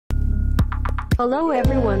Hello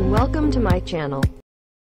everyone, welcome to my channel.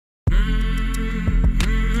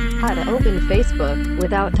 How to open Facebook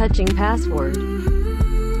without touching password.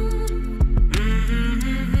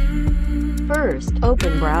 First,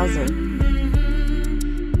 open browser.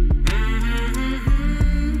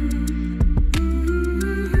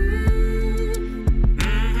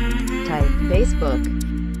 Type Facebook.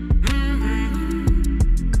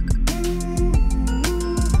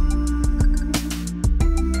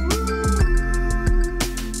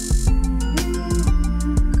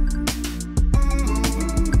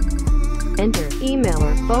 Enter email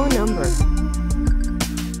or phone number.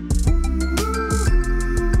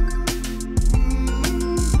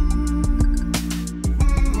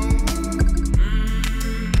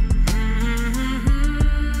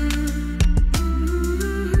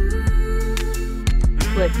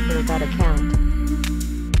 Click for that account.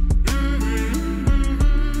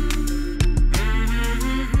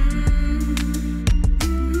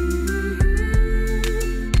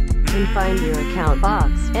 And find your account box.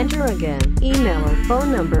 Enter again, email or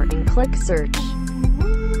phone number and click search.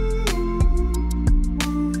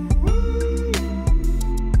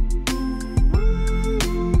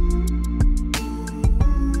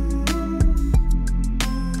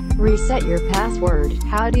 Reset your password.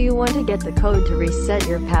 How do you want to get the code to reset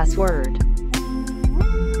your password?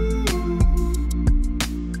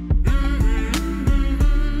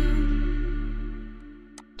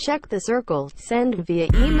 Check the circle, send via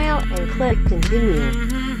email and click continue.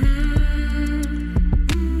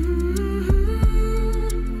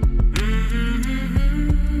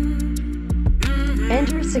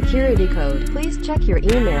 Enter security code. Please check your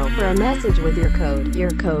email for a message with your code. Your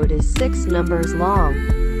code is 6 numbers long.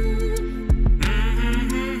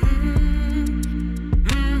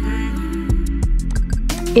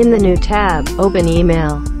 In the new tab, open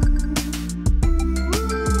email.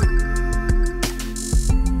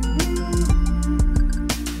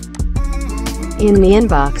 In the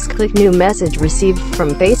inbox, click New Message Received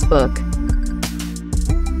from Facebook.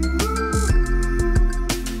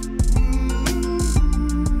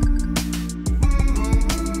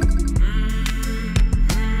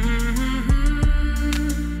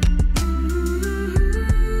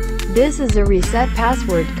 This is a reset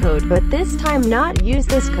password code, but this time not use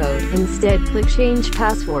this code. Instead, click Change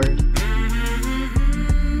Password.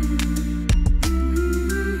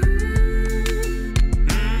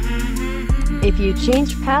 If you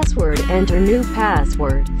changed password, enter new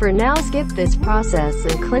password. For now, skip this process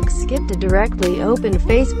and click Skip to directly open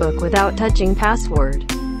Facebook without touching password.